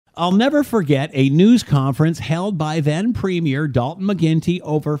I'll never forget a news conference held by then Premier Dalton McGuinty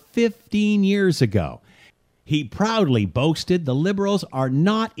over 15 years ago. He proudly boasted the Liberals are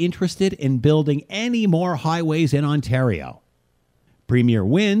not interested in building any more highways in Ontario. Premier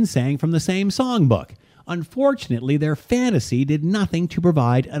Wynne sang from the same songbook. Unfortunately, their fantasy did nothing to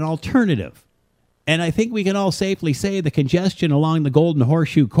provide an alternative. And I think we can all safely say the congestion along the Golden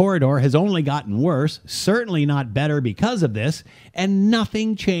Horseshoe Corridor has only gotten worse, certainly not better because of this, and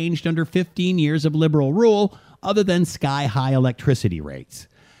nothing changed under 15 years of Liberal rule other than sky-high electricity rates.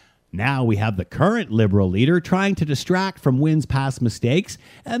 Now we have the current Liberal leader trying to distract from Wynne's past mistakes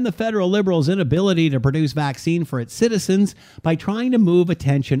and the federal Liberals' inability to produce vaccine for its citizens by trying to move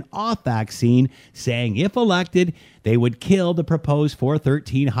attention off vaccine, saying if elected, they would kill the proposed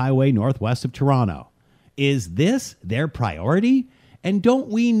 413 highway northwest of Toronto. Is this their priority? And don't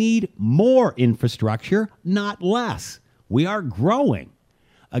we need more infrastructure, not less? We are growing.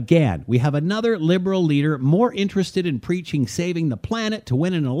 Again, we have another Liberal leader more interested in preaching saving the planet to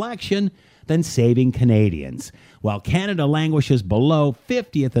win an election than saving Canadians, while Canada languishes below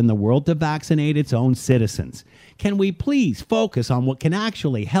 50th in the world to vaccinate its own citizens. Can we please focus on what can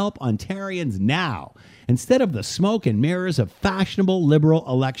actually help Ontarians now, instead of the smoke and mirrors of fashionable Liberal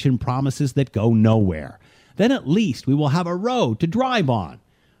election promises that go nowhere? Then at least we will have a road to drive on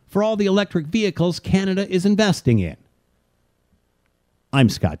for all the electric vehicles Canada is investing in. I'm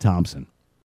Scott Thompson.